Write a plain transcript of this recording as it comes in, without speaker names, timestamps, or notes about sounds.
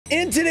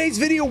In today's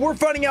video, we're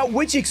finding out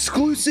which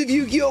exclusive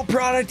Yu-Gi-Oh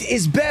product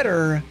is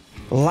better,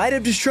 Light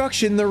of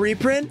Destruction, the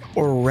reprint,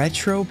 or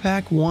Retro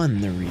Pack 1,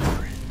 the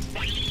reprint.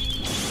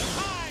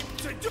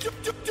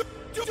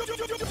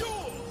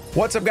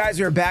 What's up, guys?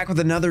 We're back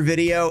with another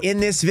video. In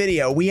this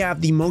video, we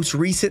have the most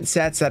recent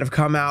sets that have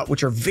come out,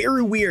 which are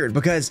very weird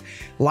because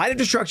Light of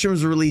Destruction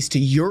was released to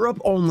Europe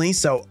only.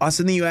 So us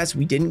in the US,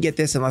 we didn't get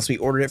this unless we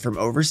ordered it from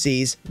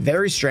overseas.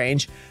 Very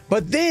strange.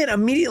 But then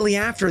immediately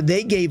after,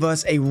 they gave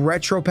us a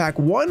Retro Pack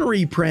 1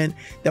 reprint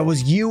that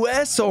was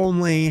US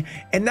only.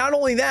 And not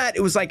only that,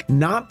 it was like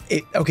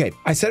okay,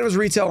 I said it was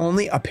retail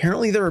only.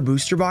 Apparently there are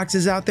booster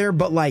boxes out there,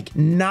 but like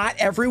not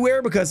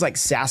everywhere because like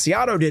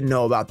Sassyotto didn't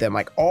know about them.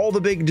 Like all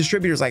the big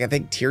distributors, like I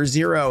think Tier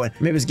 0 and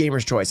maybe it was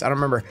Gamer's Choice. I don't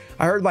remember.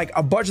 I heard like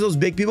a bunch of those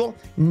big people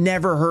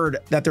never heard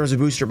that there was a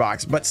booster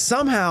box, but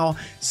somehow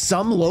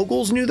some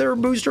locals knew there were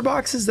booster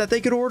boxes that they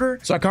could order.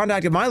 So I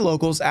contacted my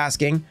locals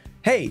asking,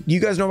 hey, do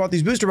you guys know about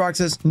these booster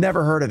boxes?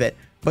 Never heard of it.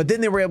 But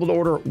then they were able to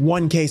order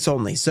one case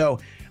only. So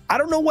I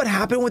don't know what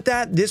happened with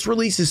that. This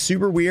release is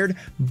super weird.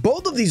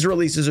 Both of these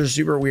releases are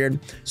super weird.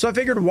 So I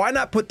figured why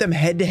not put them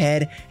head to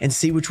head and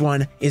see which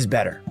one is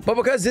better. But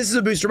because this is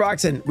a booster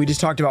box and we just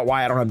talked about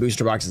why I don't have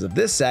booster boxes of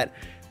this set,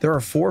 there are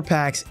 4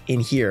 packs in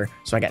here.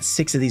 So I got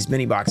 6 of these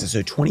mini boxes.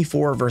 So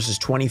 24 versus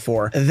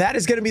 24. That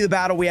is going to be the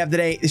battle we have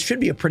today. This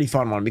should be a pretty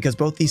fun one because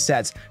both these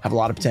sets have a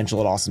lot of potential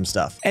and awesome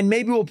stuff. And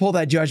maybe we'll pull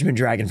that Judgment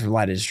Dragon from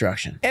Light of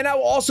Destruction. And I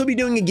will also be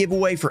doing a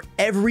giveaway for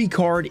every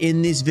card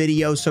in this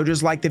video. So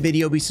just like the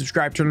video, be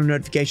subscribed, turn on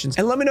notifications,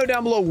 and let me know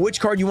down below which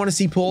card you want to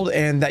see pulled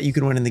and that you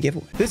can win in the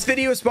giveaway. This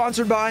video is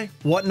sponsored by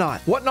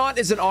Whatnot. Whatnot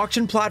is an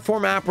auction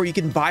platform app where you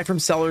can buy from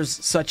sellers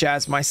such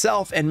as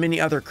myself and many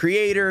other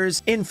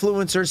creators,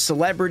 influencers,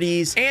 celebrities,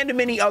 and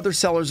many other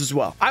sellers as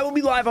well. I will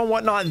be live on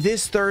Whatnot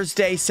this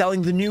Thursday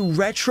selling the new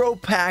Retro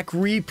Pack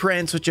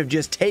reprints, which have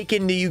just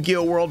taken the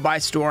Yu-Gi-Oh world by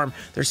storm.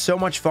 They're so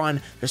much fun.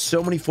 There's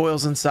so many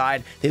foils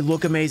inside. They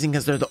look amazing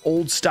because they're the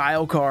old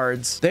style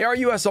cards. They are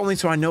US only,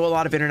 so I know a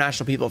lot of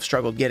international people have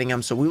struggled getting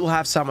them. So we will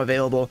have some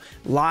available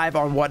live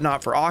on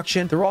Whatnot for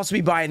auction. There will also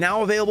be buy it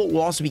now available.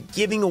 We'll also be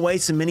giving away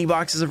some mini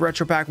boxes of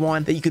Retro Pack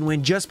 1 that you can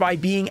win just by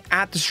being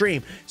at the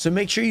stream. So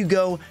make sure you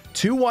go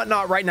to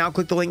Whatnot right now.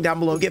 Click the link down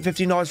below. Get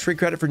 $15 free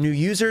credit for new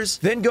users.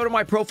 Then go to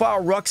my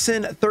profile,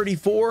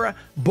 Ruxin34,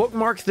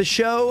 bookmark the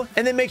show,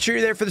 and then make sure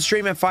you're there for the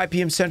stream at 5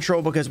 p.m.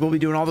 Central because we'll be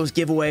doing all those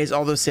giveaways,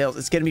 all those sales.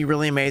 It's going to be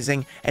really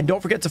amazing. And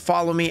don't forget to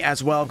follow me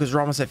as well because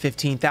we're almost at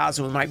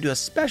 15,000. We might do a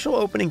special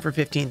opening for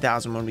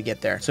 15,000 when we get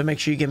there. So make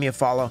sure you give me a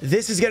follow.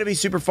 This is going to be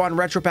super fun.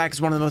 Retro Pack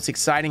is one of the most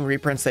exciting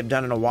reprints they've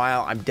done in a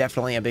while. I'm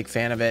definitely a big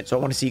fan of it. So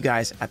I want to see you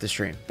guys at the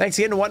stream. Thanks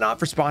again to Whatnot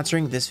for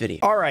sponsoring this video.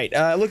 All right.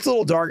 It looks a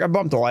little dark. I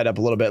bumped the light up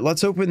a little bit.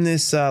 Let's open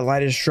this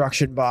Light of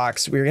Destruction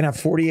box. We're going to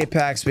have 48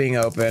 packs being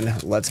open.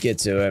 Let's get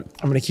to it.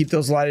 I'm going to keep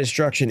those Light of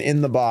Destruction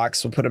in the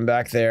box. We'll put them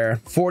back there.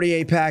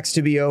 48 packs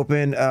to be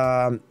opened.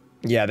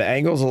 Yeah, the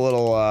angle's a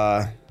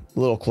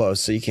little close,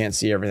 so you can't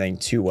see everything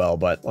too well,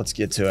 but let's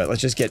get to it.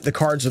 Let's just get the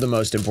cards are the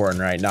most important,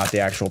 right? Not the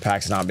actual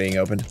packs not being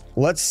opened.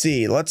 Let's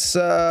see. Let's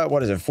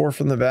what is it? 4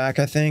 from the back,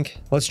 I think.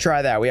 Let's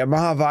try that. We have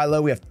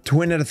Mahavilo. We have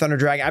Twin of the Thunder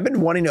Dragon. I've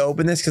been wanting to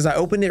open this because I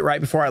opened it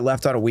right before I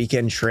left on a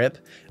weekend trip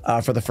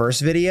for the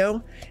first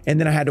video, and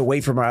then I had to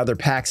wait for my other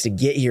packs to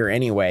get here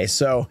anyway.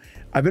 So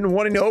I've been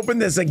wanting to open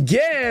this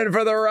again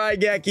for the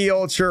Raigeki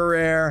Ultra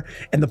Rare,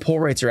 and the pull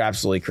rates are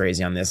absolutely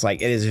crazy on this.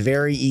 Like, it is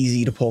very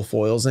easy to pull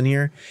foils in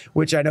here,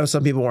 which I know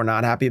some people were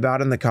not happy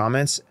about in the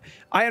comments.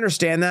 I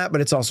understand that,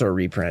 but it's also a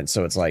reprint,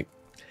 so it's like,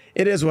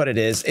 it is what it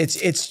is.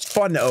 It's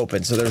fun to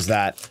open, so there's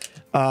that.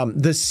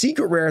 The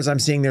secret rares I'm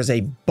seeing, there's a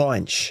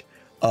bunch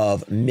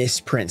of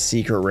misprint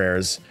secret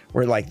rares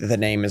where like the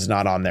name is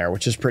not on there,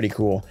 which is pretty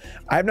cool.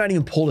 I have not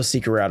even pulled a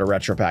secret rare out of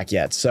Retro Pack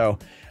yet, so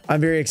I'm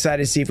very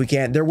excited to see if we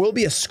can. There will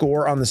be a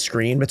score on the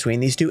screen between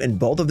these two, and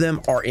both of them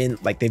are in,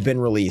 like, they've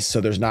been released. So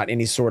there's not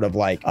any sort of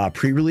like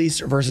pre-release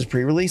versus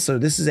pre-release. So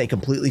this is a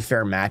completely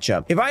fair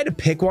matchup. If I had to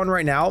pick one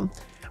right now,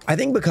 I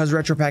think because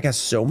Retro Pack has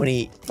so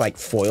many like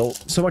so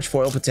much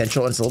foil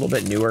potential, and it's a little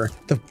bit newer,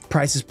 the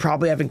prices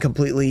probably haven't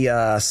completely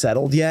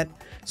settled yet.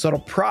 So it'll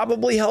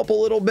probably help a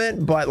little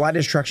bit, but Light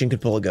of Destruction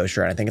could pull a Ghost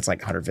Ride. I think it's like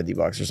 150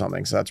 bucks or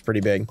something. So that's pretty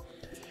big.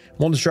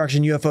 Mold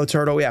Destruction, UFO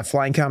Turtle. We have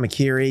Flying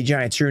Kamakiri,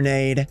 Giant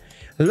Trunade,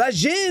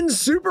 Legend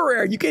Super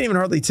Rare. You can't even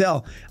hardly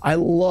tell. I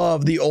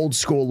love the old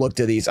school look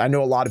to these. I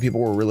know a lot of people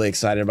were really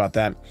excited about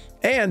that.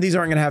 And these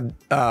aren't going to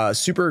have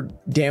super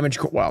damage.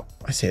 Well,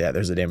 I say that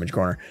there's a damage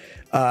corner.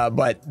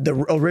 But the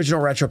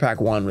original Retro Pack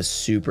 1 was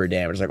super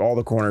damaged. Like all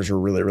the corners were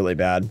really, really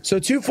bad. So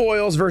 2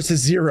 foils versus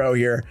 0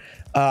 here.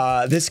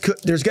 There's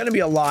going to be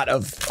a lot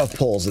of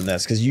pulls in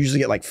this because you usually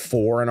get like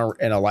 4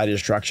 in a Light of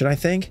Destruction, I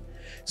think.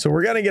 So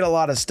we're going to get a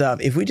lot of stuff.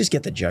 If we just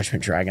get the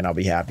Judgment Dragon, I'll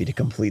be happy to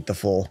complete the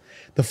full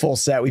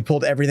set. We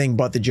pulled everything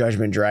but the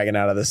Judgment Dragon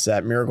out of the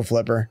set. Miracle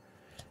Flipper.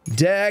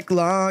 Deck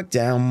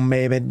lockdown,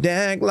 baby.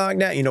 Deck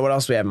lockdown. You know what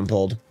else we haven't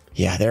pulled?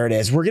 Yeah, there it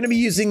is. We're going to be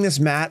using this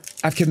mat.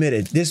 I've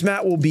committed. This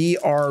mat will be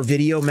our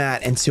video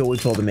mat until we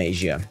pull the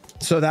Magia.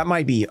 So that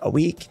might be a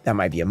week. That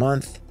might be a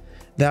month.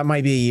 That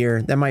might be a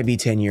year. That might be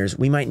 10 years.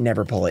 We might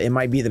never pull it. It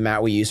might be the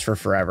mat we use for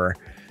forever.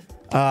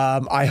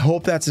 I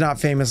hope that's not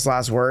famous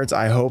last words.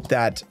 I hope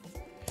that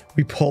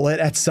we pull it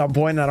at some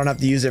point and I don't have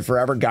to use it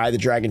forever. Guy the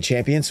Dragon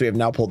Champion. So we have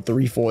now pulled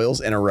 3 foils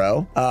in a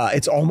row.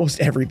 It's almost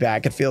every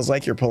pack. It feels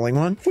like you're pulling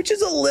one, which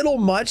is a little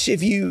much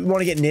if you want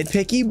to get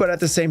nitpicky, but at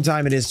the same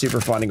time, it is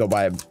super fun to go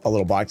buy a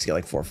little box to get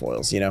like 4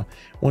 foils, you know,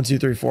 1, 2,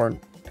 3, 4.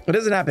 It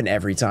doesn't happen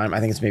every time. I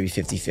think it's maybe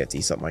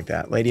 50-50, something like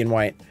that. Lady in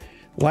White,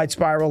 Light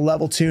Spiral,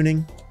 level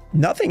tuning.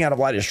 Nothing out of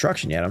Light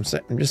Destruction yet. I'm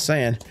just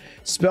saying.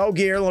 Spell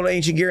Gear, a little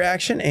Ancient Gear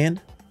action, and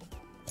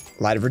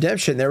Light of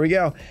Redemption. There we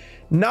go.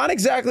 Not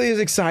exactly as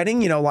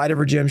exciting, you know, Light of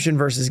Redemption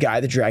versus Guy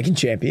the Dragon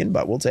Champion,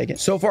 but we'll take it.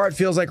 So far, it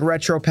feels like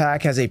Retro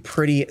Pack has a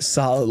pretty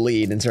solid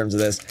lead in terms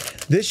of this.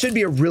 This should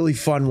be a really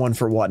fun one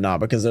for Whatnot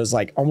because there's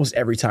like almost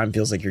every time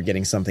feels like you're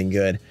getting something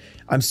good.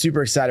 I'm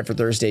super excited for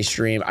Thursday's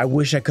stream. I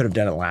wish I could have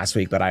done it last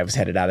week, but I was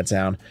headed out of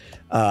town.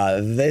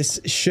 This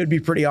should be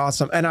pretty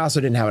awesome. And I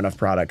also didn't have enough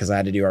product because I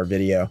had to do our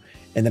video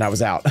and then I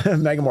was out.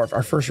 Megamorph,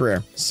 our first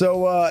rare.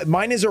 So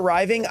mine is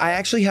arriving. I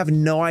actually have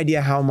no idea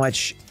how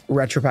much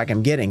Retro Pack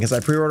I'm getting because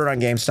I pre-ordered on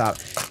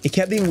GameStop. It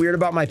kept being weird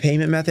about my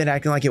payment method,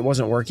 acting like it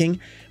wasn't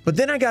working. But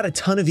then I got a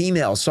ton of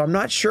emails, so I'm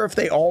not sure if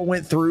they all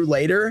went through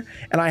later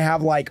and I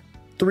have like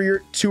 2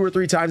 or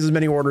 3 times as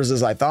many orders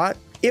as I thought.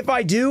 If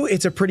I do,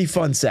 it's a pretty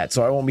fun set,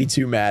 so I won't be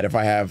too mad if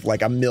I have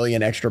like a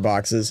million extra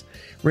boxes.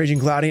 Raging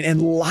Clouding and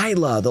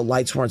Lila, the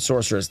Lightsworn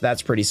Sorceress.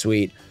 That's pretty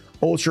sweet.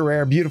 Ultra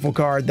rare, beautiful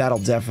card. That'll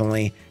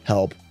definitely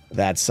help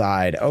that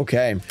side.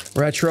 Okay,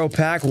 Retro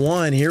Pack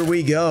 1, here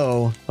we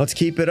go. Let's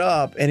keep it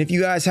up. And if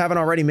you guys haven't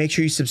already, make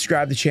sure you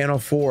subscribe to the channel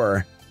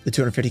for the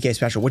 250K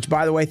special, which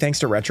by the way, thanks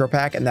to Retro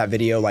Pack and that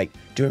video like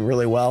doing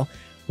really well,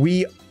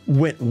 we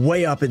went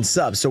way up in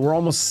subs. So we're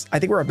almost, I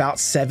think we're about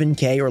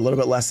 7K or a little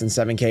bit less than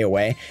 7K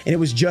away, and it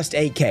was just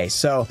 8K.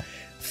 So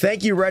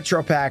thank you,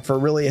 Retro Pack, for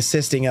really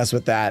assisting us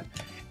with that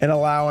and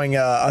allowing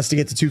us to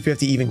get to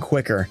 250 even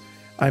quicker.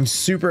 I'm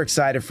super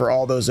excited for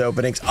all those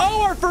openings.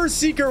 Oh, our first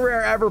secret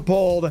rare ever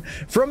pulled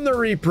from the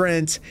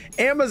reprint.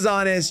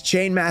 Amazonas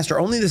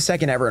Chainmaster, only the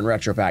second ever in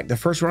Retro Pack. The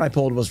first one I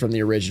pulled was from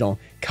the original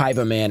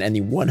Kaiba Man and the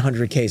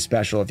 100K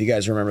special, if you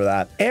guys remember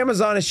that.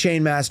 Amazonas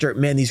Chainmaster,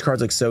 man, these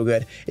cards look so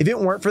good. If it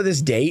weren't for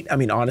this date, I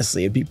mean,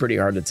 honestly, it'd be pretty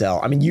hard to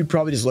tell. I mean, you'd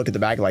probably just look at the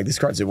back like, this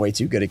card's in way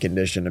too good a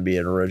condition to be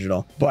an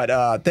original.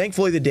 But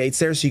thankfully the date's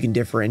there so you can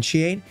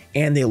differentiate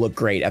and they look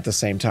great at the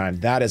same time.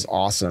 That is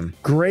awesome.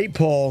 Great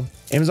pull.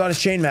 Amazonas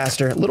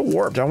Chainmaster, a little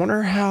warped. I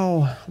wonder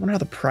how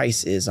the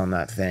price is on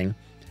that thing.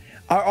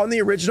 On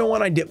the original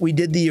one, we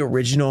did the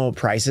original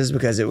prices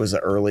because it was an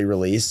early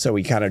release, so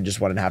we kind of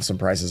just wanted to have some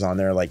prices on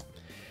there, like,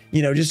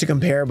 you know, just to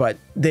compare. But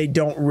they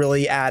don't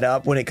really add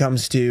up when it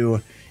comes to,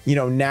 you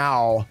know,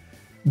 now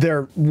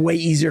they're way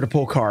easier to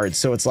pull cards,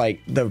 so it's like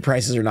the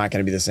prices are not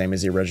going to be the same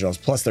as the originals.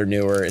 Plus, they're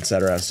newer,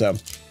 etc. So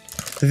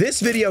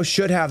this video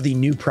should have the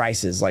new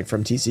prices like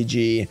from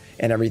TCG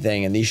and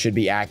everything, and these should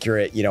be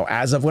accurate, you know,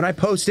 as of when I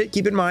post it.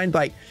 Keep in mind,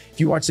 like, if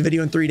you watch the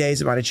video in 3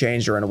 days, it might have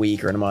changed, or in a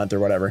week or in a month or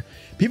whatever.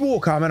 People will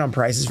comment on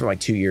prices from like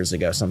 2 years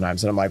ago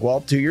sometimes, and I'm like,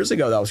 well, 2 years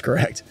ago that was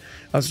correct.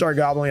 Upstart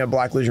Goblin, a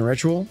Black Illusion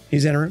Ritual.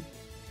 He's in route.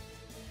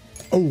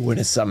 Oh, and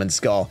a Summon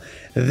Skull.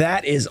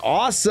 That is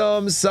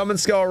awesome. Summon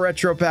Skull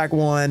Retro Pack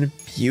 1.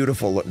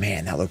 Beautiful look.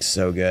 Man, that looks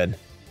so good.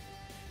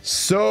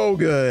 So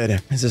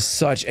good. This is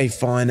such a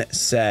fun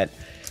set.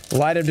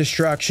 Light of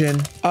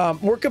Destruction.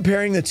 We're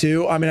comparing the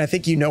two. I mean, I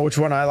think you know which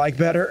one I like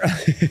better.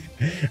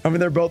 I mean,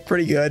 they're both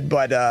pretty good,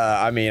 but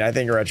I mean, I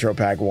think Retro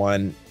Pack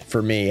 1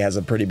 for me has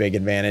a pretty big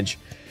advantage.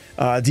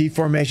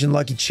 Deformation,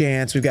 Lucky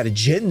Chance. We've got a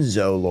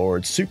Jinzo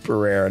Lord, super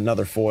rare,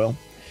 another foil.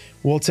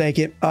 We'll take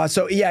it.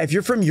 So yeah, if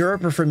you're from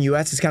Europe or from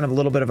US, it's kind of a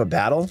little bit of a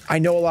battle. I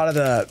know a lot of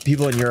the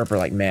people in Europe are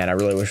like, man, I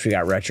really wish we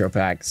got Retro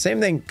Pack.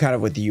 Same thing kind of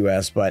with the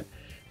US, but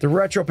the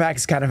Retro Pack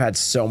has kind of had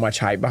so much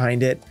hype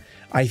behind it.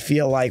 I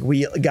feel like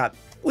we got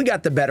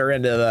the better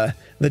end of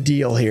the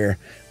deal here.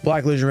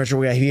 Black Illusion Retro,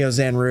 we got Hio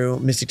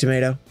Zanru, Mystic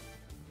Tomato,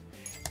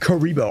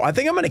 Karibo. I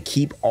think I'm going to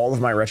keep all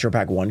of my Retro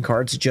Pack 1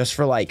 cards just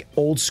for like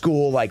old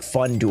school, like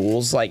fun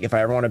duels. Like if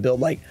I ever want to build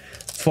like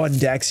fun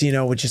decks, you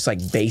know, with just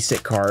like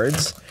basic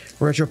cards,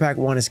 Retro Pack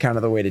 1 is kind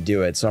of the way to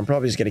do it. So I'm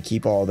probably just going to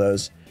keep all of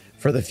those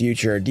for the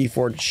future.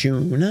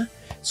 Defortune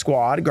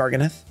Squad,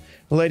 Garganeth,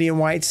 Lady in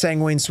White,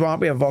 Sanguine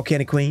Swamp. We have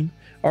Volcanic Queen,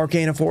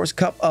 Arcana Force,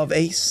 Cup of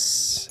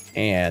Ace,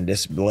 and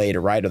Displayed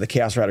Rider, the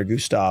Chaos Rider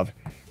Gustav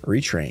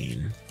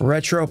Retrain.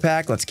 Retro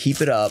Pack, let's keep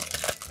it up.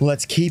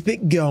 Let's keep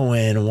it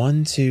going.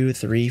 1, 2,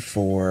 3,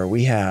 4.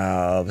 We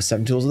have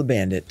 7 Tools of the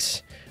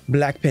Bandit,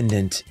 Black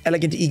Pendant,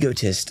 Elegant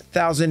Egotist,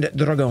 Thousand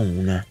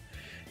Dragon,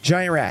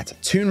 Giant Rat,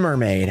 Toon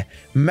Mermaid,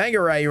 Mega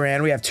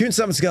Rairan. We have Toon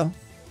Summon Skull,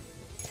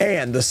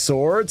 and the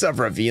Swords of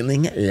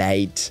Revealing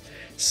Light.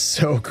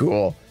 So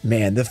cool.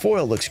 Man, the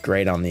foil looks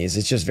great on these.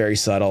 It's just very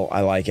subtle.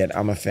 I like it.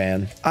 I'm a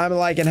fan. I'm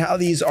liking how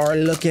these are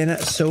looking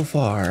so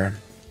far.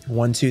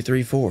 1, 2,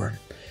 3, 4.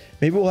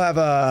 Maybe we'll have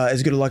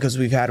as good a luck as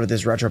we've had with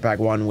this Retro Pack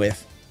 1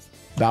 with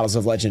Battles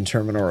of Legend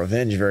Terminal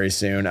Revenge very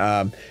soon.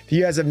 If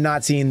you guys have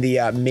not seen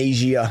the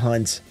Magia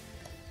Hunt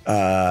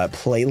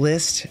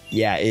playlist.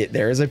 Yeah,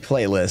 there is a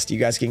playlist. You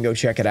guys can go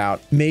check it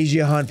out.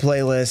 Magia Hunt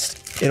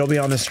playlist. It'll be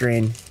on the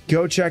screen.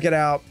 Go check it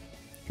out.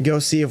 Go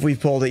see if we've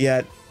pulled it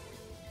yet.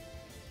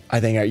 I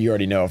think you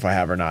already know if I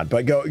have or not,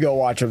 but go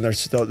watch them. They're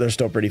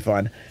still pretty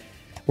fun.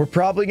 We're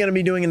probably going to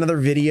be doing another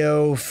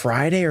video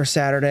Friday or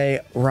Saturday.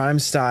 Rhyme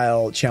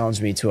Style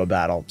challenged me to a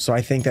battle, so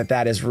I think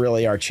that is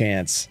really our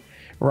chance.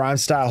 Rhyme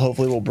Style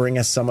hopefully will bring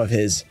us some of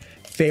his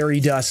fairy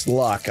dust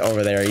luck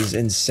over there. He's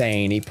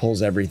insane. He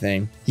pulls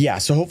everything. Yeah,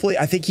 so hopefully,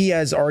 I think he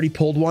has already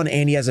pulled one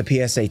and he has a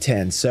PSA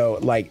 10. So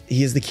like,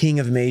 he is the king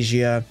of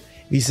Magia.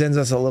 If he sends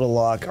us a little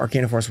luck,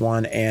 Arcana Force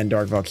 1 and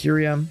Dark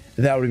Valkyria,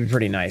 that would be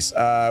pretty nice.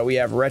 We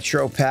have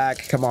Retro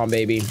Pack. Come on,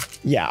 baby.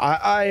 Yeah,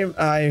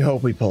 I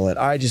hope we pull it.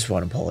 I just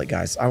want to pull it,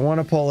 guys. I want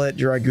to pull it.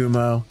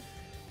 Dragumo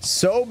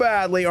so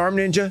badly. Arm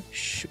Ninja.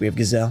 Shh, we have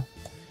Gazelle.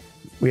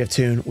 We have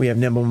Toon. We have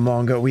Nimble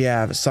Mongo. We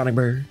have Sonic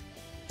Bird.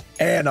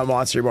 And a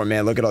Monster Reborn.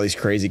 Man, look at all these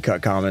crazy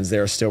cut commons.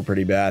 They're still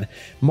pretty bad.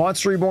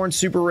 Monster Reborn,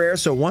 super rare.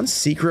 So one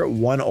secret,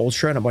 one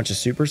ultra, and a bunch of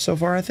supers so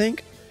far, I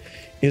think,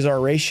 is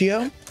our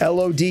ratio.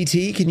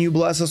 LODT, can you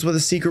bless us with a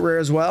secret rare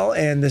as well?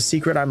 And the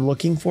secret I'm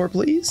looking for,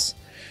 please.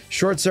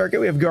 Short Circuit,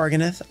 we have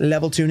Garganeth.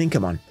 Level tuning,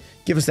 come on.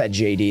 Give us that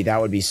JD. That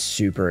would be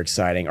super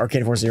exciting.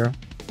 Arcane Force 0.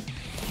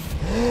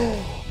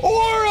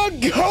 Or a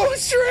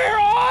Ghost Rare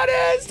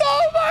Honest!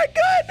 Oh my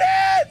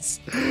goodness!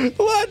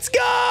 Let's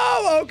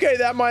go! Okay,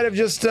 that might have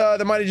just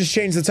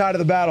changed the tide of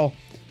the battle.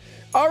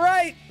 All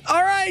right,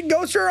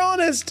 Ghost Rare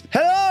Honest.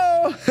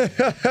 Hello!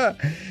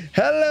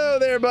 Hello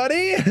there,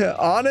 buddy.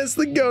 Honest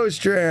the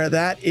Ghost Rare.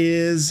 That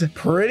is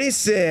pretty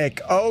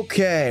sick.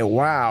 Okay,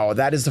 wow.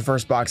 That is the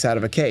first box out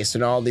of a case. So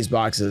now all these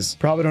boxes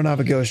probably don't have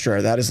a Ghost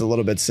Rare. That is a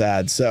little bit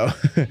sad. So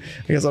I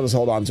guess I'll just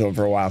hold on to them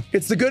for a while.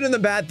 It's the good and the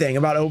bad thing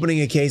about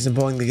opening a case and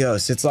pulling the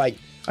ghost. It's like,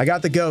 I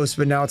got the ghost,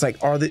 but now it's like,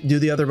 do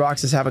the other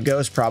boxes have a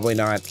ghost? Probably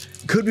not.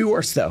 Could be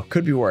worse, though.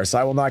 Could be worse.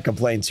 I will not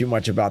complain too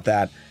much about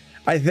that.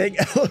 I think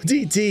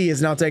LODT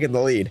is now taking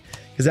the lead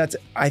because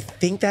I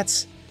think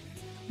that's,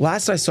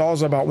 last I saw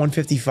was about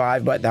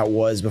 155, but that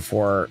was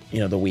before,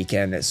 the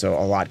weekend, so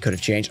a lot could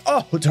have changed.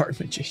 Oh, Dark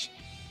Magician.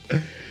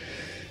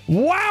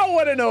 Wow,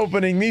 what an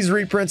opening. These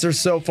reprints are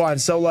so fun.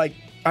 So, like,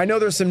 I know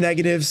there's some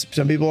negatives.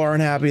 Some people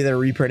aren't happy they're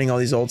reprinting all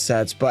these old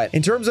sets, but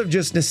in terms of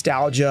just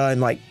nostalgia and,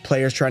 like,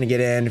 players trying to get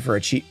in for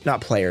a cheap,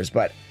 not players,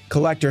 but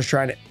collectors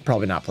trying to,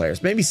 probably not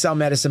players, maybe some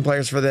medicine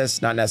players for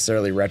this, not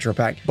necessarily retro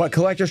pack, but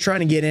collectors trying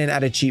to get in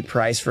at a cheap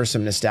price for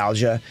some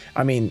nostalgia.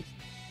 I mean,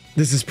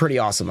 this is pretty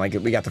awesome. Like,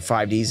 we got the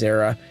 5Ds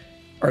era,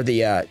 or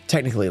the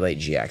technically late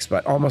GX,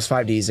 but almost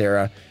 5Ds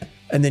era.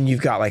 And then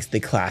you've got like the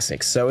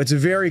classics. So it's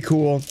very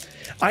cool.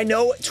 I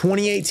know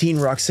 2018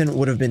 Ruxin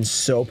would have been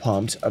so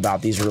pumped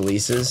about these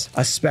releases,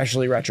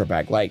 especially retro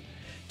pack. Like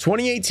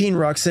 2018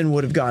 Ruxin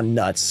would have gone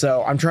nuts.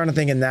 So I'm trying to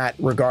think in that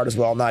regard as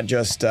well, not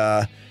just,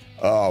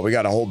 oh, we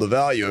got to hold the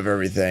value of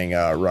everything,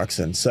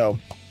 Ruxin. So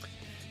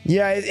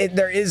yeah,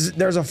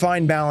 there's a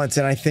fine balance.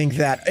 And I think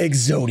that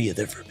Exodia,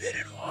 the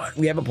Forbidden One,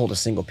 we haven't pulled a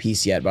single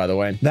piece yet, by the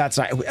way. That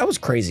was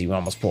crazy. We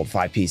almost pulled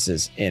 5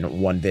 pieces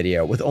in one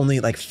video with only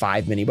like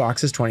 5 mini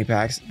boxes, 20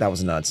 packs. That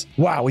was nuts.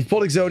 Wow, we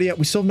pulled Exodia.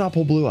 We still have not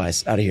pulled Blue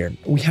Eyes out of here.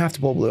 We have to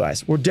pull Blue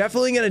Eyes. We're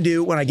definitely going to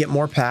do, when I get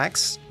more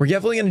packs, we're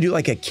definitely going to do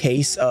like a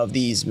case of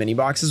these mini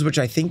boxes, which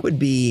I think would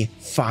be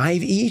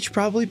 5 each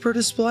probably per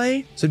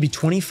display. So it'd be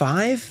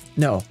 25?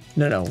 No.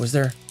 Was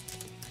there?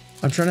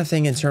 I'm trying to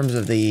think in terms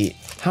of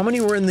how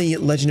many were in the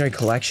Legendary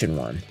Collection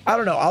one? I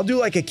don't know. I'll do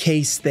like a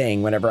case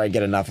thing whenever I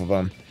get enough of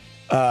them.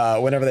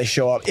 Whenever they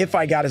show up, if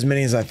I got as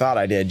many as I thought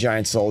I did.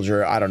 Giant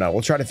Soldier, I don't know.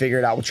 We'll try to figure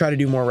it out. We'll try to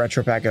do more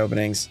retro pack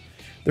openings.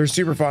 They're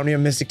super fun. We have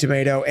Mystic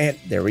Tomato, and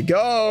there we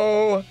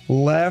go.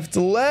 Left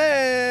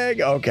leg.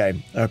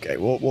 Okay,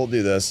 we'll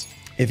do this.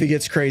 If it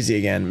gets crazy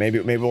again, maybe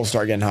we'll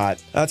start getting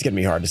hot. That's gonna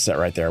be hard to set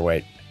right there.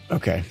 Wait.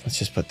 Okay, let's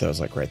just put those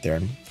like right there.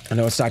 I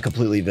know it's not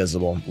completely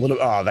visible.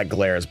 Oh, that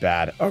glare is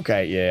bad.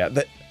 Okay, yeah.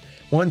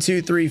 1,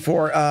 2, 3,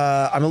 4.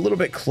 I'm a little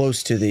bit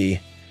close to the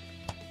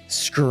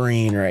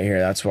screen right here.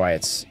 That's why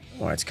it's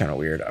kind of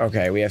weird.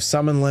 Okay, we have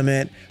Summon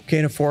Limit,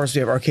 Arcana Force, we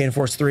have Arcana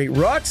Force 3,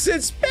 Ruxin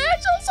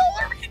Special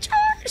Solar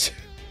Recharge!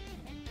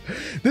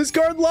 This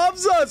card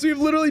loves us! We've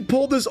literally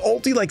pulled this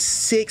ulti like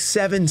 6,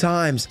 7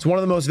 times. It's one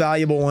of the most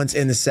valuable ones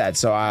in the set.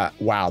 So,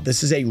 wow,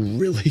 this is a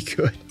really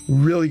good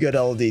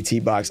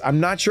LDT box. I'm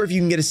not sure if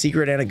you can get a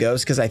secret and a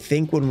ghost, because I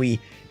think when we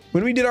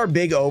did our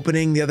big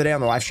opening the other day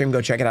on the live stream,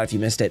 go check it out if you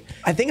missed it.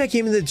 I think I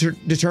came to the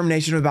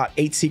determination of about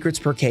 8 secrets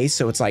per case.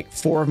 So it's like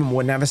 4 of them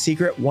wouldn't have a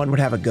secret, 1 would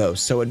have a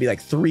ghost. So it'd be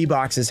like 3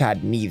 boxes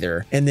had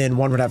neither. And then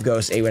 1 would have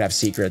ghosts, 8 would have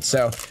secrets.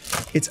 So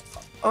it's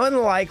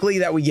unlikely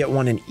that we get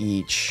 1 in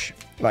each,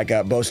 like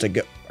both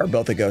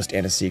a ghost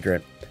and a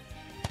secret.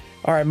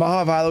 All right,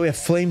 Mahavila, we have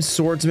Flame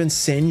Swordsman,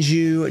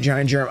 Senju,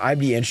 Giant Germ. I'd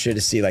be interested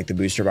to see like the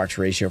booster box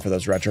ratio for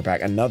those retro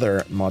pack.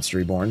 Another Monster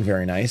Reborn,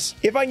 very nice.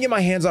 If I can get my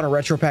hands on a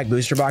retro pack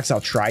booster box,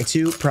 I'll try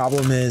to.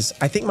 Problem is,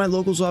 I think my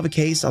locals will have a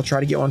case. I'll try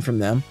to get one from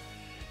them.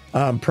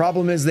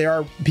 Problem is,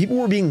 people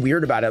were being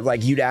weird about it.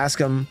 Like you'd ask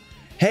them,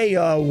 hey,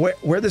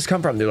 where'd this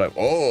come from? They're like,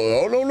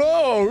 oh,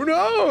 no, who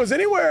knows?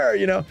 Anywhere,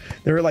 you know?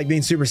 They were like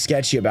being super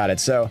sketchy about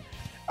it. So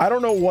I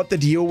don't know what the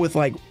deal with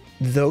like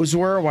those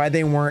were, why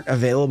they weren't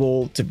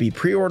available to be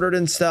pre-ordered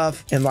and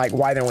stuff, and like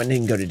why they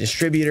didn't go to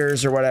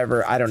distributors or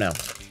whatever. I don't know.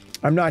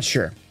 I'm not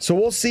sure. So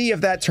we'll see if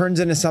that turns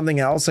into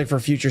something else like for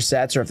future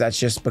sets, or if that's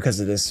just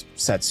because of this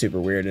set's super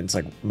weird and it's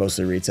like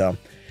mostly retail.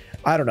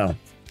 I don't know.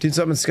 Dude,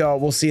 something skull.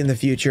 We'll see in the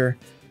future.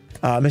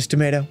 Miss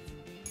Tomato.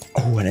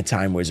 Oh, and a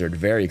Time Wizard.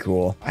 Very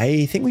cool.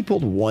 I think we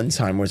pulled one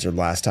Time Wizard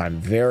last time.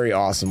 Very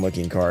awesome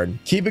looking card.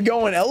 Keep it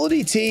going.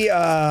 LODT,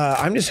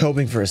 I'm just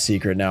hoping for a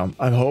secret now.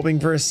 I'm hoping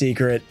for a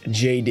secret.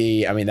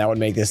 JD, I mean, that would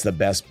make this the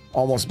best,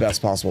 almost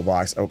best possible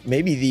box. Oh,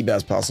 maybe the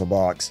best possible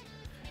box.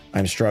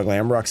 I'm struggling.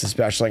 I'm Rux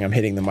especially. I'm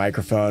hitting the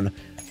microphone.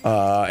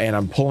 And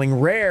I'm pulling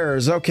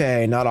rares.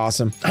 Okay, not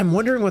awesome. I'm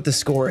wondering what the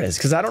score is,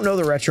 because I don't know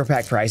the retro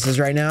pack prices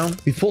right now.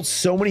 We've pulled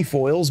so many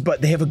foils, but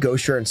they have a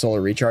Ghost Shirt and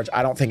Solar Recharge.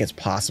 I don't think it's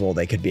possible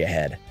they could be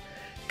ahead.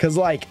 Because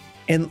like,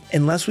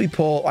 unless we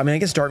pull, I mean, I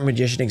guess Dark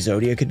Magician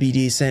Exodia could be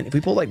decent. If we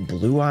pull like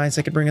Blue Eyes,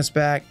 that could bring us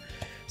back.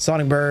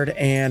 Sonic Bird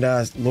and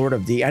Lord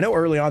of D. I know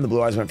early on the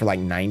Blue Eyes went for like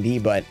 90,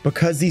 but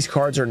because these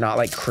cards are not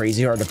like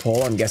crazy hard to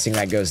pull, I'm guessing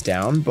that goes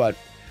down, but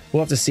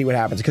we'll have to see what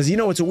happens. Because, you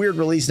know, it's a weird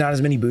release, not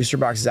as many booster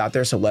boxes out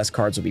there, so less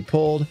cards will be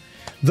pulled.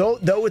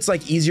 Though it's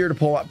like easier to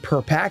pull up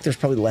per pack, there's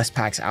probably less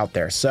packs out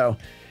there. So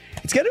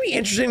it's going to be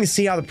interesting to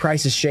see how the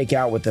prices shake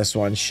out with this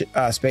one,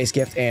 Space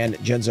Gift and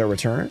Genzo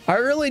Return. I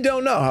really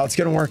don't know how it's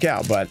going to work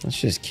out, but let's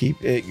just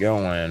keep it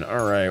going.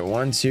 All right,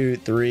 1, 2,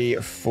 3,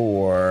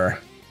 4.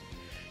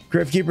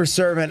 Gryffkeeper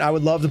Servant. I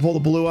would love to pull the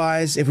Blue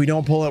Eyes. If we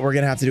don't pull it, we're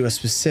going to have to do a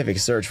specific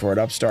search for it.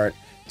 Upstart,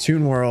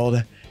 Toon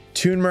World,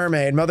 Toon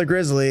Mermaid, Mother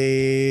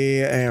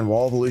Grizzly, and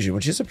Wall of Illusion,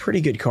 which is a pretty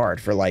good card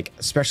for like,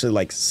 especially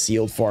like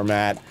sealed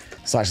format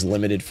 /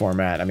 limited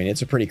format. I mean,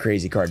 it's a pretty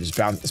crazy card. Just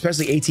bounce,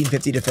 especially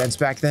 1850 defense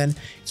back then.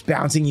 It's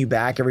bouncing you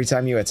back every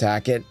time you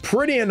attack it.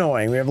 Pretty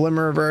annoying. We have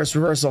Limber Reverse,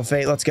 Reversal of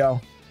Fate. Let's go.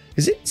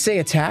 Does it say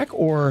attack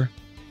or?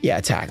 Yeah,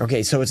 attack.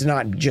 Okay, so it's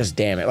not just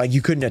damn it. Like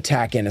you couldn't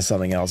attack into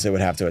something else. It would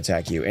have to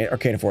attack you.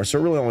 Arcana Force. So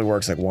it really only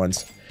works like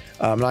once.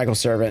 Maniacal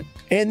Servant,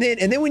 and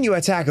then when you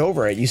attack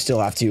over it, you still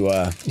have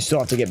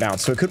to get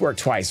bounced. So it could work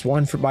twice,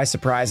 one for by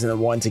surprise and then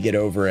one to get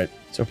over it.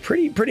 So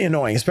pretty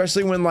annoying,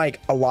 especially when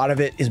like a lot of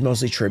it is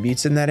mostly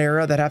tributes in that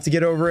era that have to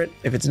get over it.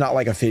 If it's not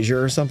like a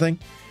fissure or something,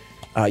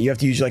 you have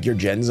to use like your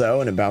Genzo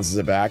and it bounces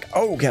it back.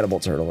 Oh,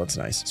 Catapult Turtle, that's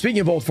nice. Speaking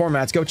of old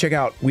formats, go check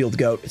out Wheeled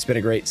Goat. It's been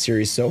a great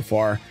series so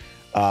far.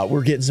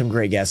 We're getting some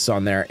great guests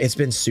on there. It's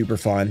been super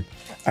fun.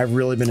 I've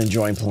really been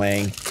enjoying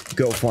playing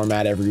Goat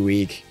format every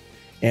week.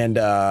 And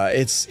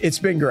it's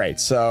been great.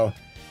 So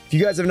if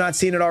you guys have not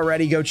seen it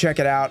already, go check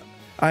it out.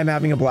 I'm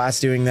having a blast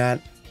doing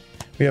that.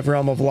 We have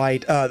Realm of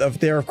Light.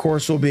 There, of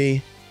course, will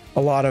be a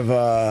lot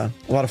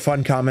of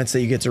fun comments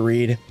that you get to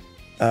read.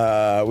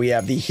 We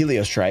have the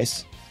Helios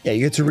Trice. Yeah,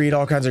 you get to read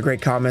all kinds of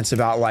great comments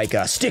about like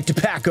stick to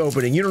pack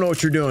opening. You don't know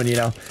what you're doing, you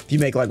know. If you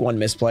make like one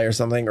misplay or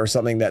something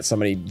that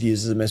somebody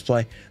views as a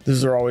misplay,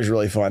 those are always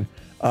really fun.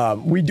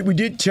 We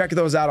did check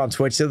those out on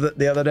Twitch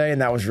the other day, and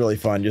that was really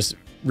fun. Just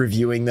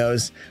reviewing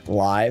those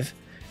live.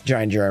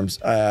 Giant Germs.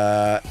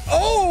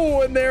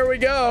 Oh, and there we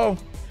go.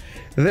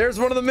 There's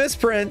one of the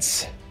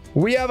misprints.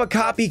 We have a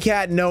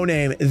copycat no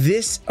name.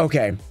 This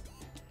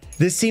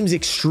seems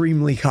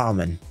extremely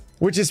common,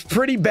 which is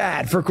pretty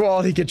bad for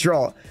quality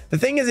control. The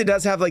thing is, it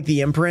does have like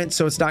the imprint,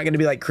 so it's not going to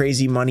be like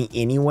crazy money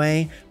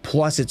anyway.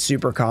 Plus, it's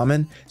super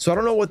common. So I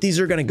don't know what these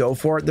are going to go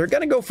for. They're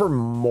going to go for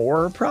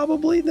more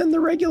probably than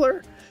the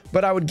regular,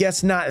 but I would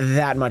guess not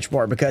that much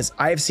more, because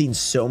I have seen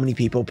so many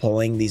people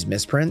pulling these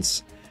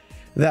misprints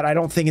that I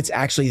don't think it's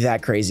actually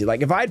that crazy.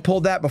 Like if I'd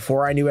pulled that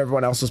before I knew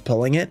everyone else was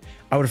pulling it,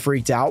 I would have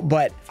freaked out,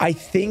 but I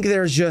think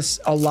there's just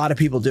a lot of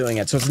people doing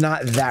it. So it's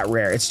not that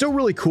rare. It's still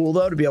really cool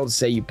though, to be able to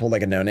say you pulled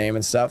like a no name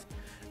and stuff,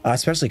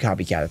 especially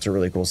copycat. It's a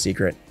really cool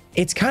secret.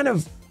 It's kind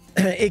of,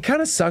 it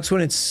kind of sucks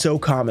when it's so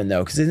common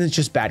though, because then it's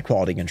just bad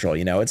quality control,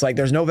 you know. It's like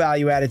there's no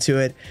value added to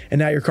it, and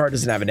now your card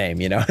doesn't have a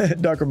name, you know.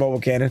 Darker Mobile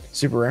Cannon,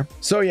 super rare.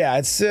 So yeah,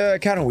 it's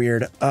kind of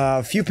weird.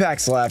 A few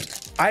packs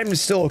left. I'm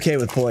still okay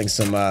with pulling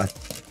some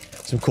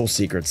cool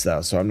secrets though,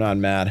 so I'm not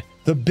mad.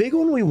 The big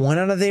one we want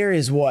out of there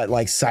is what,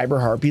 like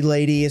Cyber Harpy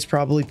Lady is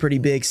probably pretty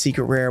big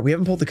secret rare. We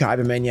haven't pulled the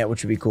Kaibamen yet,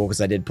 which would be cool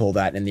because I did pull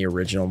that in the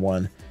original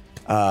one.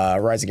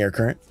 Rising Air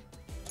Current.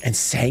 And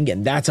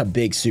Sangan, that's a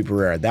big super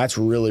rare. That's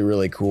really,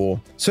 really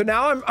cool. So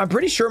now I'm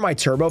pretty sure my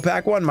Turbo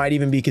Pack one might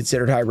even be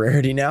considered high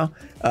rarity now,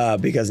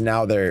 because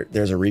now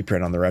there's a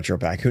reprint on the Retro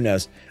Pack. Who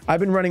knows?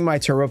 I've been running my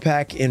Turbo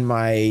Pack in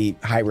my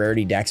high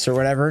rarity decks or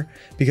whatever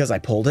because I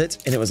pulled it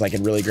and it was like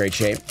in really great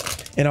shape.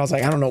 And I was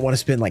like, I don't know, want to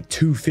spend like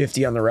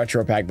 $250 on the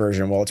Retro Pack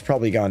version. Well, it's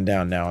probably gone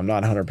down now. I'm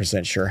not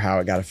 100% sure how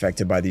it got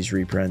affected by these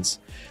reprints,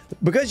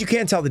 because you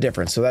can't tell the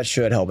difference. So that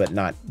should help it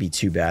not be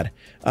too bad.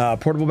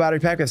 Portable Battery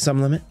Pack with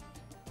some limit.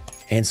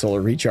 And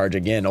Solar Recharge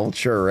again,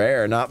 ultra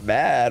rare, not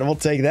bad. We'll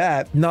take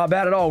that. Not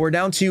bad at all. We're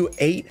down to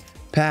 8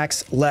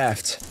 packs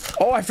left.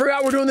 Oh, I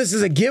forgot we're doing this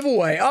as a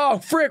giveaway. Oh,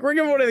 frick, we're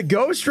giving away the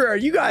Ghost Rare.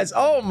 You guys,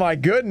 oh my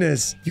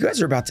goodness. You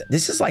guys are about to,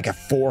 this is like a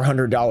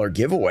 $400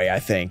 giveaway, I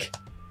think.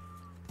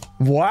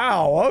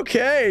 Wow,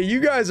 okay.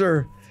 You guys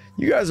are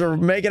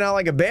making out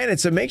like a bandit,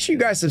 so make sure you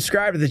guys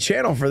subscribe to the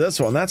channel for this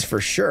one. That's for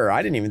sure.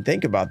 I didn't even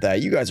think about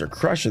that. You guys are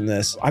crushing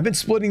this. I've been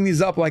splitting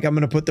these up like I'm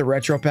gonna put the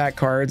retro pack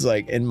cards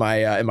like in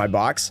my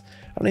box.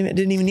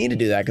 Didn't even need to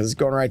do that because it's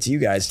going right to you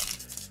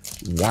guys.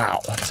 Wow,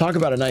 talk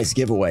about a nice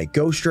giveaway.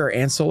 Ghost Rare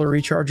and Solar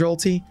Recharge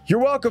ulti. You're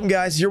welcome,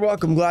 guys. You're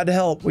welcome. Glad to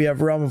help. We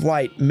have Realm of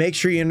Light. Make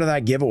sure you enter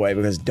that giveaway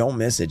because don't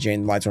miss it.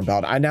 Jane the Lightsworn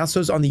Paladin. I announced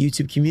those on the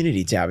YouTube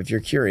community tab if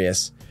you're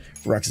curious.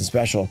 Ruxin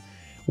Special,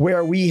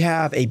 where we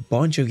have a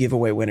bunch of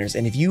giveaway winners.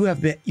 And if you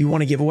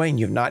want to give away and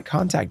you have not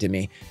contacted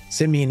me,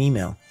 send me an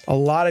email. A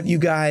lot of you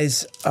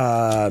guys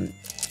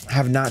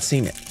have not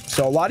seen it.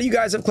 So a lot of you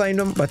guys have claimed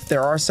them, but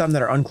there are some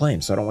that are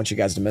unclaimed. So I don't want you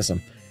guys to miss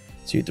them.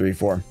 2, 3,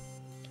 4.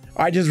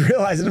 I just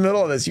realized in the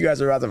middle of this, you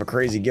guys are about to have a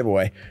crazy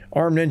giveaway.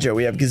 Armed Ninja,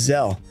 we have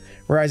Gazelle,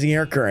 Rising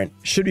Air Current.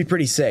 Should be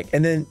pretty sick.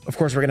 And then, of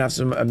course, we're going to have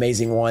some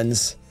amazing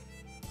ones.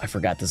 I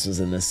forgot this was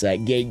in this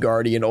set. Gate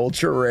Guardian,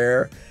 Ultra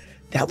Rare.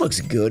 That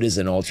looks good as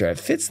an Ultra. It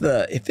fits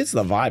the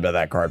vibe of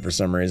that card for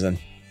some reason.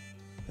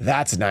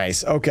 That's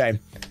nice. Okay.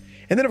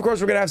 And then, of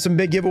course, we're going to have some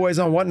big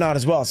giveaways on Whatnot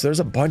as well. So there's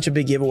a bunch of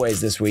big giveaways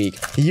this week.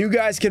 You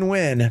guys can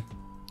win.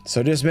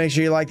 So just make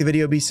sure you like the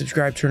video, be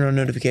subscribed, turn on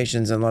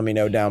notifications, and let me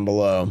know down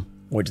below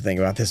what you think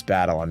about this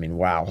battle. I mean,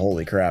 wow,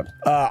 holy crap.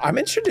 I'm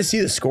interested to see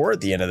the score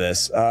at the end of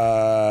this.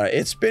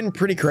 It's been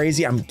pretty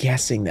crazy. I'm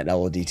guessing that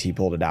LODT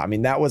pulled it out. I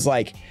mean, that was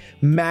like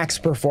max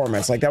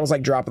performance. Like that was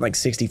like dropping like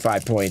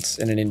 65 points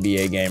in an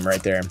NBA game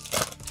right there.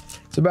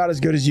 It's about as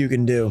good as you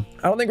can do.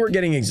 I don't think we're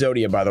getting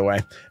Exodia, by the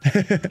way.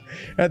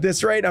 At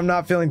this rate, I'm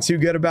not feeling too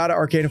good about it.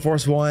 Arcana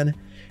Force 1,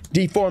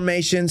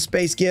 Deformation,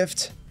 Space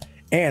Gift,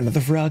 and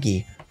the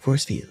Froggy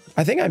Force Field.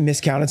 I think I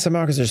miscounted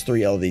somehow because there's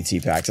 3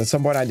 LDT packs. At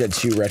some point, I did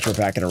 2 retro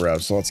pack in a row.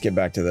 So let's get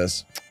back to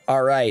this.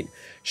 All right,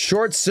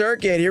 Short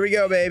Circuit. Here we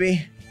go,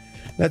 baby.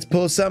 Let's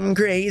pull something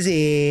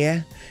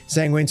crazy.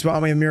 Sanguine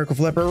Spawn, we have Miracle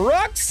Flipper.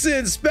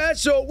 Ruxin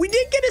Special. We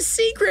did get a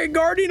secret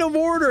Guardian of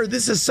Order.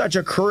 This is such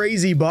a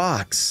crazy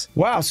box.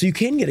 Wow, so you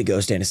can get a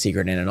ghost and a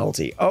secret and an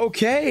ulti.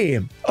 Okay,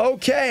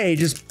 okay,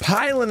 just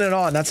piling it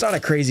on. That's not a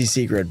crazy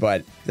secret,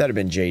 but that'd have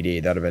been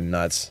JD. That'd have been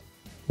nuts.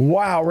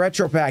 Wow,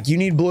 retro pack. You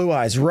need Blue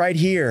Eyes right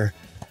here.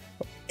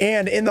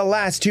 And in the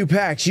last 2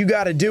 packs, you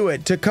got to do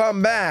it to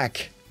come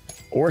back.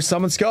 Or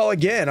Summon Skull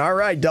again. All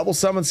right, double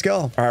Summon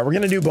Skull. All right, we're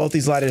going to do both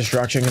these Light of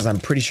Destruction because I'm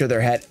pretty sure they're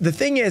ahead. The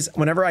thing is,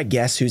 whenever I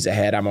guess who's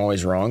ahead, I'm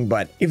always wrong.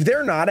 But if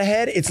they're not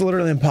ahead, it's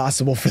literally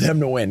impossible for them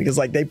to win because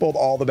like they pulled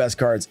all the best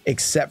cards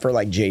except for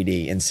like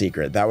JD in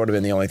Secret. That would have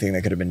been the only thing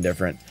that could have been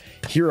different.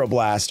 Hero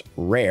Blast,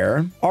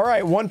 rare. All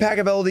right, 1 pack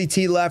of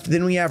LDT left.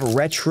 Then we have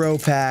Retro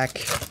Pack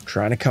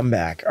trying to come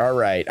back. All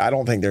right, I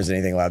don't think there's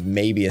anything left.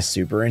 Maybe a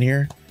super in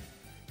here.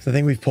 So I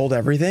think we've pulled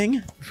everything.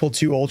 We pulled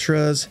 2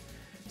 Ultras.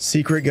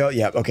 Secret go.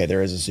 Yep. Okay,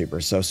 there is a super.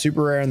 So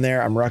super rare in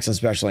there. I'm Ruxin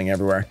Specialing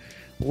everywhere.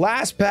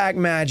 Last pack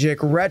magic.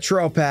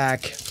 Retro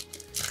pack.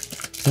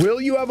 Will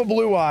you have a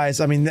Blue Eyes?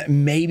 I mean,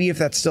 maybe if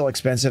that's still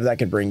expensive, that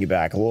could bring you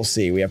back. We'll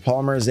see. We have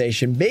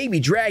Polymerization. Baby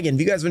Dragon.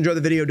 If you guys have enjoyed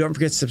the video, don't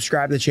forget to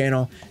subscribe to the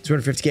channel.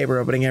 250K. We're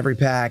opening every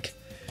pack.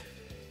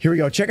 Here we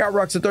go. Check out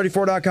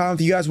Ruxin34.com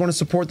if you guys want to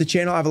support the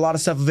channel. I have a lot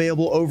of stuff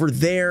available over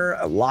there.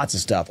 Lots of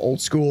stuff.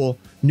 Old school,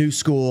 new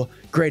school,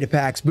 graded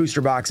packs,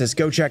 booster boxes.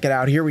 Go check it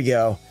out. Here we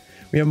go.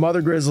 We have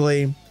Mother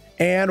Grizzly.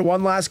 And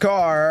one last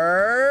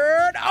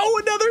card.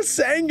 Oh, another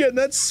Sangan.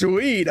 That's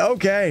sweet.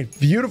 Okay.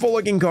 Beautiful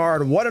looking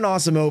card. What an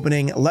awesome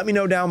opening. Let me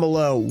know down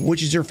below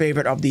which is your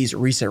favorite of these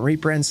recent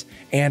reprints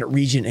and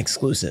region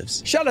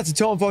exclusives. Shout out to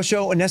Tolenfo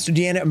Show, Ernesto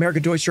Deanna, America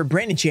Deutscher,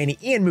 Brandon Chaney,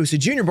 Ian Musa,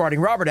 Junior Barding,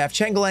 Robert F.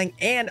 Chengalang,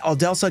 and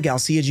Aldelsa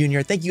Garcia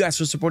Jr. Thank you guys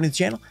for supporting the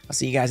channel. I'll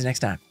see you guys next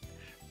time.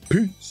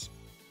 Peace.